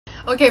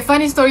Okay,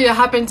 funny story that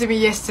happened to me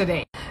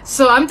yesterday.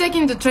 So I'm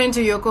taking the train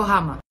to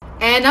Yokohama.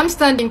 And I'm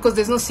standing because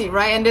there's no seat,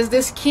 right? And there's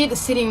this kid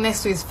sitting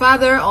next to his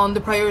father on the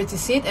priority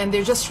seat, and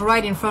they're just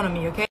right in front of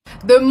me, okay?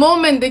 The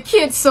moment the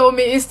kid saw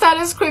me, he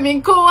started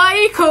screaming,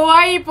 "Kawaii,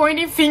 kawaii,"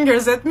 pointing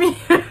fingers at me.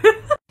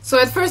 So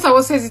at first I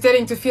was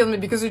hesitating to film it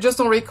because we just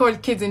don't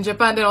record kids in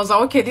Japan. Then I was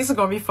like, okay, this is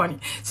gonna be funny.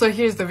 So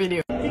here's the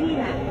video.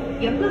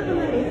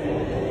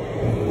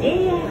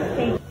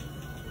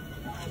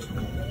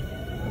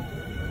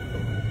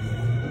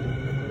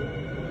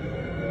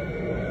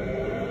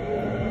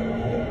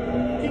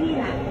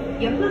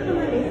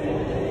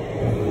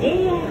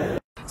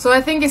 So I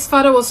think his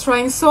father was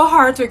trying so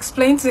hard to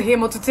explain to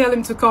him or to tell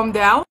him to calm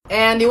down.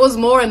 And it was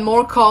more and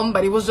more calm,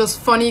 but it was just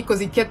funny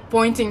because he kept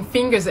pointing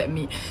fingers at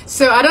me.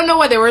 So I don't know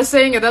what they were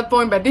saying at that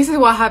point, but this is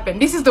what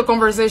happened. This is the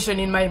conversation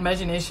in my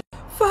imagination.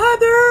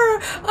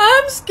 "Father,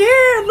 I'm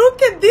scared.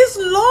 Look at this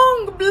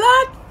long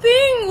black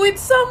thing with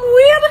some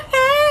weird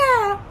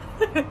hair."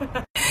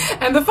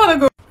 And the father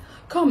goes,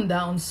 "Calm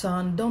down,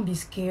 son. Don't be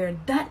scared.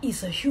 That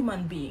is a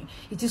human being.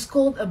 It is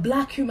called a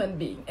black human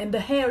being. And the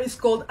hair is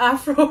called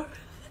Afro."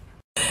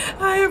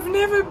 I have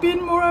never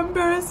been more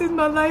embarrassed in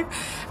my life.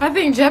 I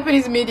think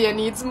Japanese media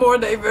needs more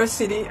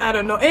diversity. I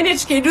don't know.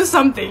 NHK, do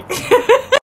something.